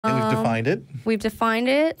defined it. We've defined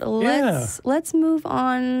it. Let's move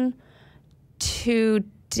on to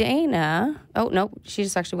Dana. Oh, no, she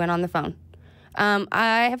just actually went on the phone.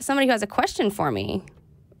 I have somebody who has a question for me.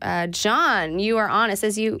 John, you are on. It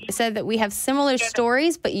says you said that we have similar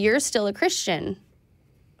stories, but you're still a Christian.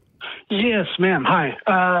 Yes, ma'am. Hi.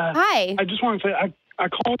 Hi. I just want to say I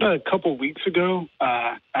called a couple weeks ago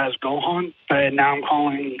as Gohan, and now I'm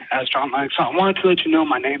calling as John Mike. So I wanted to let you know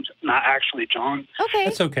my name's not actually John. Okay.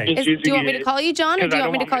 That's okay. Do you want me to call you John, or do you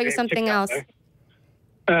want me to call you something else?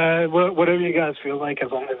 Whatever you guys feel like, as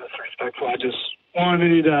long as it's respectful. I just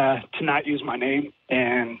wanted to not use my name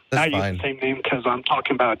and That's not fine. use the same name because I'm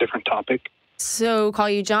talking about a different topic. So call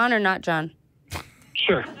you John or not John?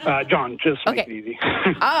 Sure. John, just make it easy.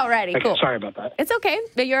 Alrighty, cool. Sorry about that. It's okay.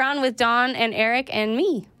 But you're on with Dawn and Eric and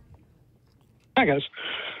me. Hi, guys.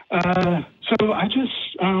 So I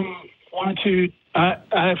just wanted to...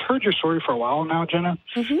 I've heard your story for a while now, Jenna.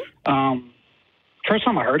 Mm-hmm. First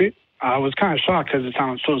time I heard it, I was kind of shocked because it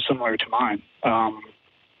sounds so similar to mine.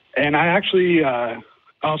 And I actually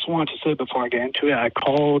also wanted to say before I get into it, I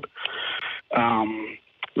called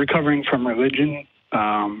Recovering from Religion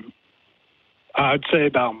I'd say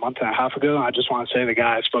about a month and a half ago. I just want to say the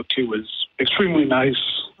guy I spoke to was extremely nice.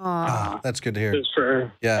 That's good to hear. Just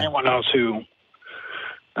for anyone else who,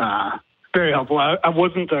 very helpful. I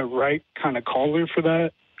wasn't the right kind of caller for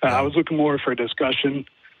that. I was looking more for a discussion,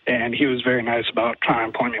 and he was very nice about trying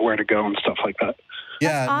to point me where to go and stuff like that.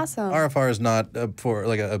 Yeah, that's awesome. RFR is not for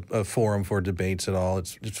like a forum for debates at all.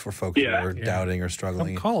 It's for folks who are doubting or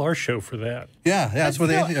struggling. Call our show for that. Yeah, that's what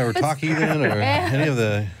they or Talk Heathen or any of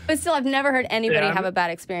the. But still, I've never heard anybody have a bad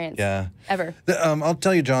experience. Yeah, ever. I'll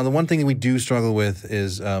tell you, John. The one thing that we do struggle with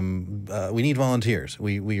is we need volunteers.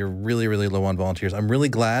 We are really low on volunteers. I'm really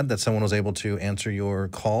glad that someone was able to answer your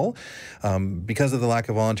call. Because of the lack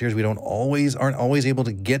of volunteers, we aren't always able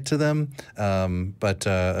to get to them. But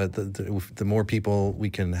the more people we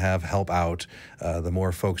can have help out, the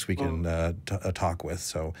more folks we can talk with.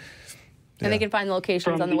 So, and they can find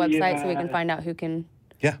locations on the website, so we can find out who can.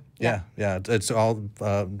 Yeah. It's all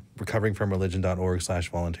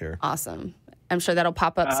recoveringfromreligion.org/volunteer. Awesome. I'm sure that'll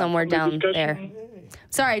pop up somewhere down there.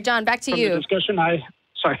 Sorry, John. Back to you. From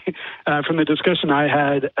the discussion I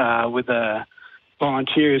had with the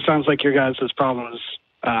volunteer, it sounds like your guys' problem is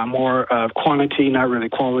more of quantity, not really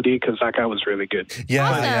quality, because that guy was really good. Yeah,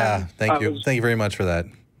 awesome. Yeah. Thank you. Thank you very much for that.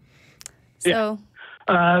 So,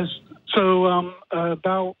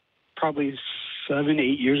 about probably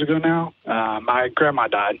 7-8 years ago now, my grandma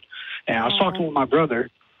died, and I was talking with my brother,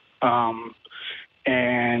 and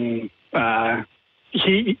I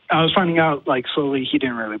was finding out like slowly he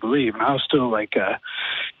didn't really believe, and I was still like a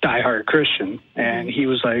diehard Christian, and he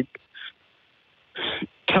was like,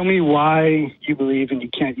 tell me why you believe and you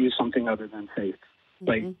can't use something other than faith.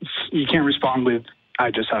 Like, you can't respond with, I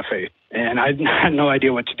just have faith. And I had no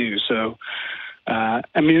idea what to do. So, a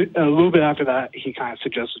little bit after that, he kind of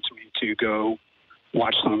suggested to me to go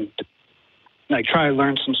watch try to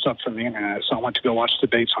learn some stuff from the internet. So I went to go watch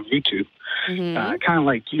debates on YouTube, kind of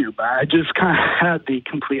like you, but I just kind of had the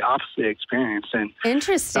complete opposite experience. And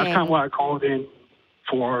interesting. That's kind of what I called in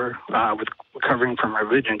for with Recovering from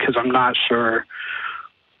Religion, because I'm not sure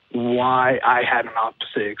why I had an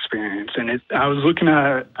opposite experience. And I was looking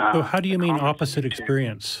at... so how do you mean opposite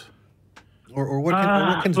experience? Or what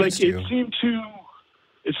convinced you?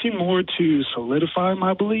 It seemed more to solidify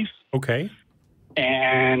my belief. Okay.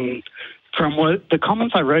 And from what the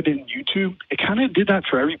comments I read in YouTube, it kind of did that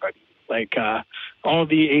for everybody. Like, all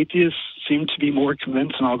the atheists seem to be more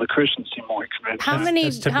convinced, and all the Christians seem more convinced. How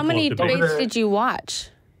many debates did you watch?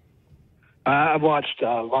 I watched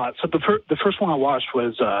a lot. So the first one I watched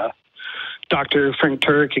was Dr. Frank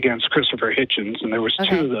Turek against Christopher Hitchens, and there was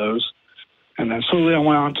two of those. And then slowly I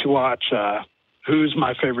went on to watch who's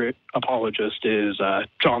my favorite apologist is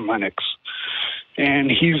John Lennox.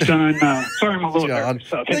 And he's done... sorry, I'm a little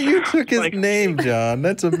nervous. You took his name, John.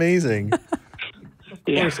 That's amazing.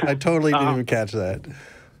 Yeah. I totally didn't even catch that.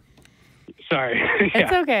 Sorry.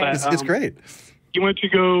 It's okay. But, it's great. He went to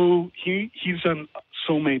go... He's done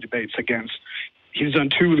so many debates against... He's done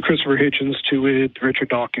 2 with Christopher Hitchens, 2 with Richard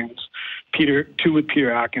Dawkins, 2 with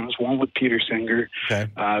Peter Atkins, 1 with Peter Singer.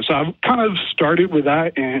 Okay. So I've kind of started with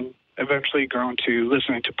that and eventually grown to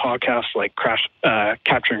listening to podcasts like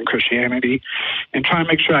Capturing Christianity and trying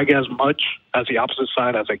to make sure I get as much as the opposite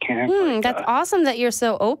side as I can. That's awesome that you're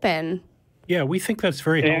so open. Yeah, we think that's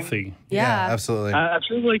very healthy. Yeah, absolutely. I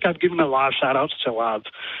feel like I've given a lot of shout-outs to a lot of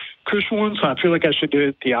Christian ones, so I feel like I should do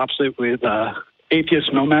it the opposite with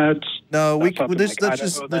atheist nomads. No, let's Like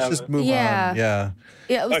just move on. Yeah.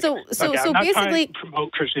 Yeah. Okay. So I'm not basically, trying to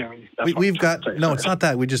promote Christianity. That's We've what I'm got trying to say. no. It's not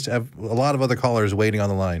that. We just have a lot of other callers waiting on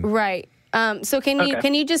the line. right. So can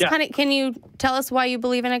you just Yeah. can you tell us why you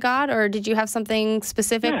believe in a God, or did you have something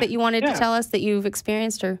specific that you wanted to tell us that you've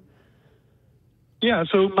experienced, or? Yeah,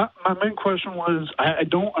 so my main question was, I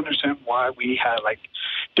don't understand why we had like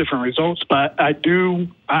different results, but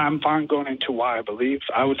I'm fine going into why I believe.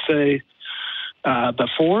 I would say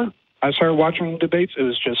before I started watching debates, it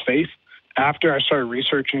was just faith. After I started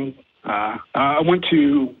researching, I went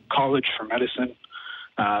to college for medicine.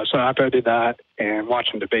 So after I did that and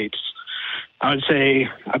watching debates, I would say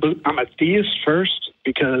I'm a theist first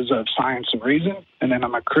because of science and reason, and then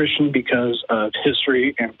I'm a Christian because of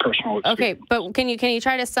history and personal experience. Okay, but can you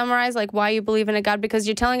try to summarize like why you believe in a God? Because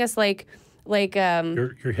you're telling us like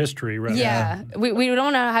your history, right? Yeah, we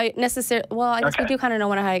don't know how necessarily. Well, I guess we do kind of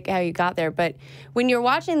know how you got there. But when you're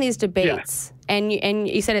watching these debates and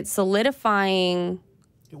you said it's solidifying.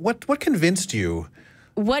 What convinced you?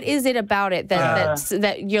 What is it about it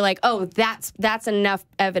that you're like, oh, that's enough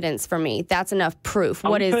evidence for me. That's enough proof.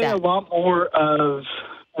 What is that? I would say a lot more of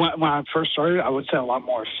when I first started. I would say a lot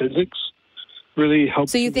more physics really helped.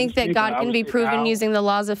 So you think that God can be proven using the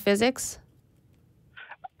laws of physics?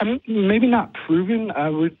 I mean, maybe not proven. I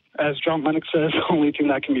would, as John Lennox says, the only thing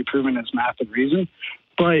that can be proven is math and reason.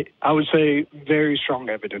 But I would say very strong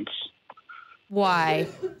evidence. Why?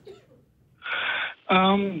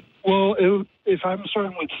 Well, if I'm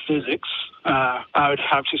starting with physics, I would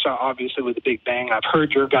have to start obviously with the Big Bang. I've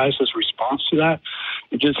heard your guys' response to that.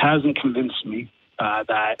 It just hasn't convinced me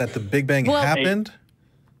that the Big Bang happened.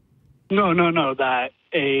 No. I've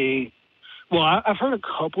heard a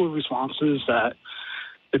couple of responses that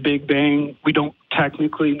the Big Bang, we don't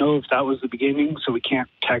technically know if that was the beginning, so we can't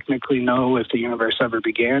technically know if the universe ever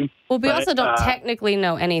began. Well, we also don't technically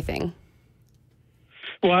know anything.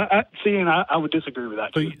 Well, I would disagree with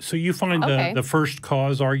that. So you find the first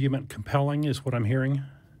cause argument compelling, is what I'm hearing?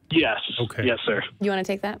 Yes. Okay. Yes, sir. You want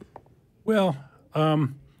to take that? Well,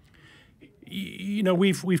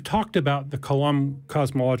 we've talked about the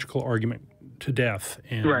cosmological argument to death,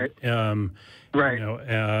 and right.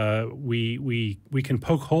 We can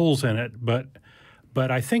poke holes in it, but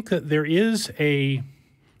I think that there is a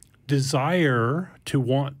desire to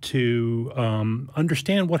want to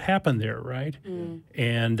understand what happened there, right? And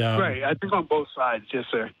right, I think on both sides, yes,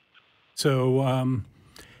 sir. So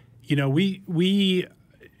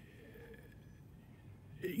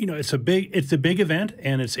it's a big event,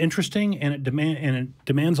 and it's interesting, and it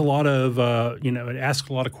demands a lot of it asks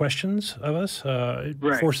a lot of questions of us. It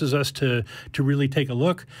forces us to really take a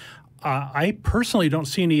look. I personally don't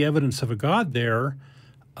see any evidence of a God there.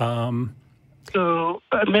 So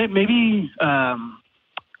maybe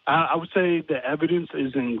I would say the evidence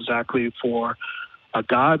isn't exactly for a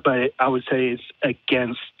God, but I would say it's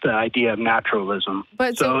against the idea of naturalism.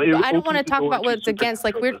 But so I don't want to talk about what it's against.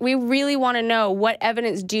 Like we really want to know, what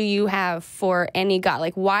evidence do you have for any God?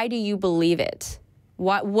 Like, why do you believe it?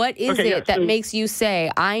 What is it that makes you say,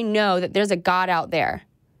 I know that there's a God out there?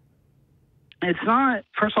 It's not.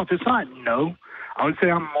 First off, it's not no. I would say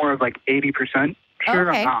I'm more of like 80% sure.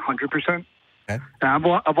 Okay. I'm not 100%. Okay.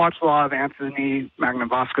 I've watched a lot of Anthony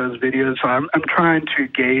Magnavasco's videos, so I'm trying to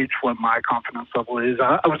gauge what my confidence level is.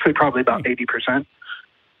 I would say probably about 80%.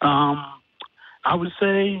 I would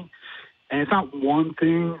say, and it's not one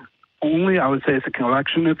thing only, I would say it's a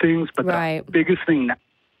collection of things, but the biggest thing,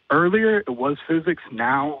 earlier it was physics,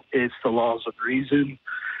 now it's the laws of reason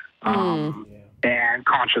and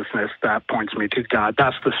consciousness that points me to God.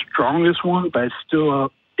 That's the strongest one, but it's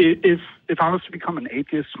still, if I was to become an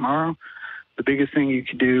atheist tomorrow, the biggest thing you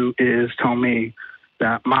could do is tell me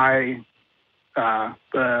that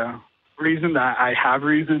the reason that I have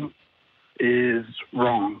reason is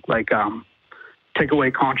wrong. Like, take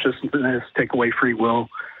away consciousness, take away free will.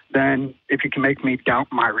 Then if you can make me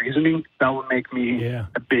doubt my reasoning, that would make me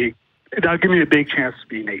that would give me a big chance to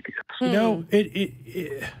be an atheist. You know,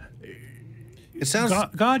 it sounds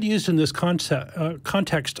God used in this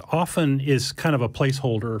context often is kind of a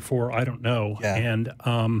placeholder for I don't know, and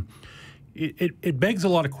it begs a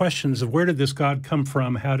lot of questions of where did this God come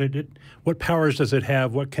from? How did it? What powers does it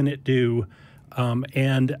have? What can it do?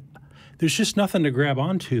 And there's just nothing to grab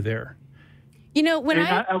onto there. You know, when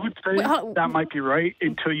I would say that might be right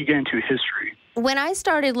until you get into history. When I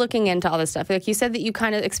started looking into all this stuff, like you said that you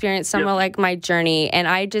kind of experienced some of like my journey, and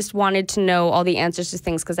I just wanted to know all the answers to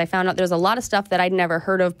things because I found out there's a lot of stuff that I'd never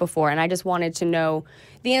heard of before, and I just wanted to know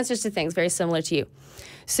the answers to things very similar to you.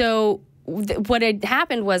 So what had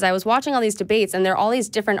happened was I was watching all these debates, and there are all these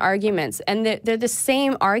different arguments, and they're the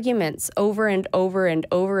same arguments over and over and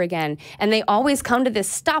over again. And they always come to this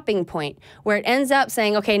stopping point where it ends up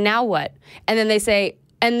saying, okay, now what? And then they say,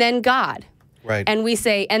 and then God. Right. And we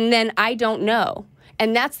say, and then I don't know.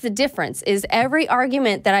 And that's the difference, is every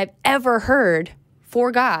argument that I've ever heard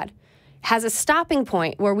for God has a stopping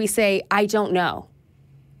point where we say, I don't know.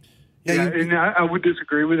 Yeah, and I would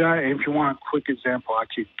disagree with that. And if you want a quick example, I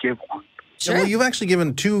could give one. Sure. Well, you've actually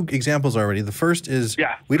given 2 examples already. The first is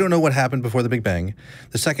we don't know what happened before the Big Bang.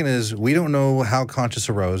 The second is we don't know how conscious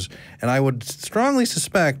arose. And I would strongly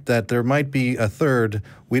suspect that there might be a third,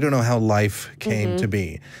 we don't know how life came to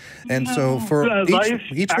be. And so for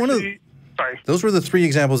each one of those were the 3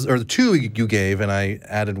 examples, or the 2 you gave, and I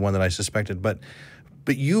added one that I suspected. But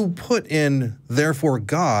you put in, therefore,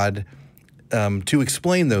 God to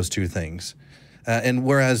explain those 2 things. And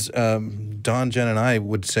whereas Don, Jen, and I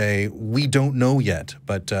would say, we don't know yet,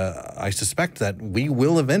 but I suspect that we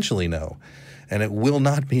will eventually know, and it will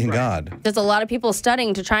not be in God. There's a lot of people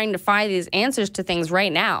studying to trying to find these answers to things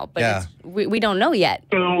right now, but we don't know yet.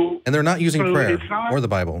 So, and they're not using prayer or the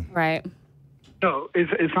Bible. Right. No,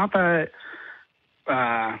 it's not that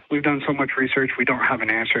we've done so much research, we don't have an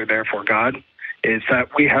answer, therefore God. It's that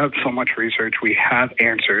we have so much research, we have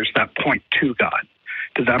answers that point to God.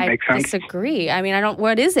 Does that make sense? I disagree. I mean,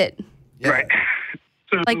 what is it? Yeah. Right.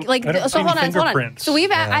 So hold on. So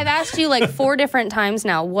I've asked you like 4 different times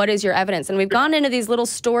now, what is your evidence? And we've gone into these little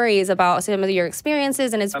stories about some of your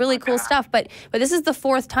experiences, and it's really cool stuff. But this is the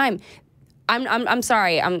 4th time. I'm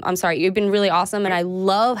sorry. I'm sorry. You've been really awesome, and I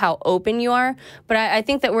love how open you are. But I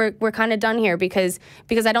think that we're kind of done here because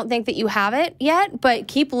I don't think that you have it yet. But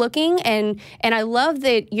keep looking, and I love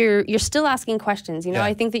that you're still asking questions. You know,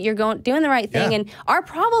 I think that you're doing the right thing. And our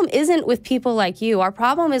problem isn't with people like you. Our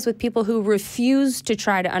problem is with people who refuse to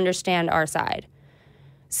try to understand our side.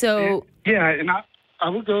 So and I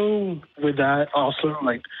would go with that also.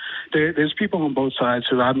 Like there's people on both sides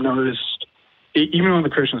who I've noticed, even on the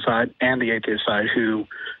Christian side and the atheist side, who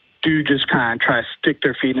do just kind of try to stick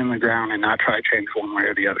their feet in the ground and not try to change one way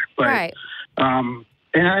or the other. But, and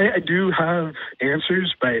I do have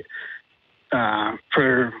answers, but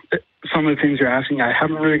for some of the things you're asking, I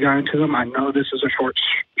haven't really gotten to them. I know this is a short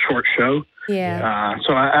show. Yeah.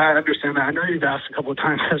 So I understand that. I know you've asked a couple of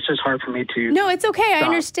times. That's just hard for me to. No, it's okay. I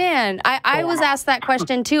understand. I was asked that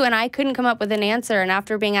question too, and I couldn't come up with an answer. And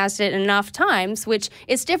after being asked it enough times, which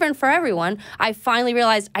is different for everyone, I finally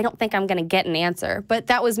realized I don't think I'm going to get an answer. But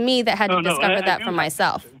that was me that had to discover that for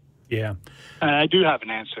myself. Yeah. I do have an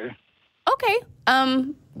answer. Okay.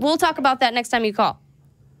 We'll talk about that next time you call.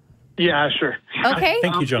 Yeah, sure. Okay.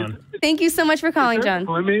 Thank you, John. Thank you so much for calling, Is there John.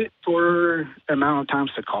 a limit for amount of times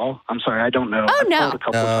to call? I'm sorry, I don't know. Oh, no. I've called a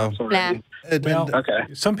couple of times already. Well,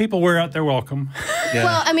 some people wear out their welcome.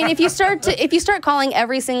 Well, I mean, if you start calling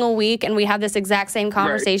every single week and we have this exact same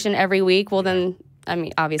conversation every week, well then, I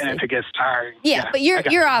mean, obviously. And if it gets tiring. Yeah, but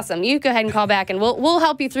you're awesome. You go ahead and call back, and we'll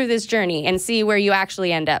help you through this journey and see where you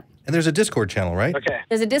actually end up. And there's a Discord channel, right? Okay.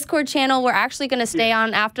 There's a Discord channel. We're actually going to stay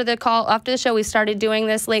on after the show. We started doing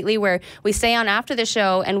this lately where we stay on after the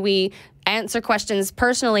show and we answer questions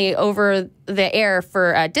personally over the air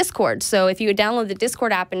for Discord. So if you download the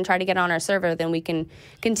Discord app and try to get on our server, then we can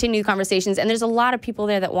continue conversations. And there's a lot of people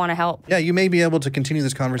there that want to help. Yeah, you may be able to continue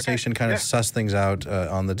this conversation, kind of suss things out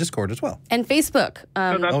on the Discord as well. And Facebook.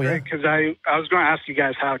 That's great, because I was going to ask you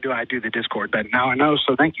guys how do I do the Discord, but now I know,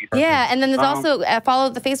 so thank you. Yeah, and then there's also,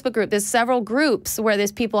 follow the Facebook group. There's several groups where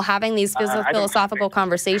there's people having these philosophical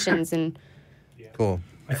conversations. And Cool.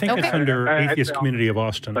 I think it's under Atheist Community of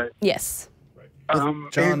Austin. Yes.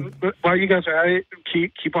 John, while you guys are at it,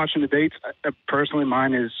 keep watching debates. Personally, my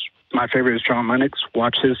favorite is John Lennox.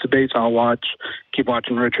 Watch his debates. Keep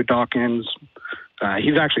watching Richard Dawkins.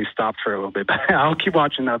 He's actually stopped for a little bit, but I'll keep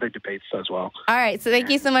watching other debates as well. All right. So thank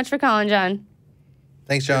you so much for calling, John.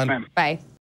 Thanks, John. Yes, bye.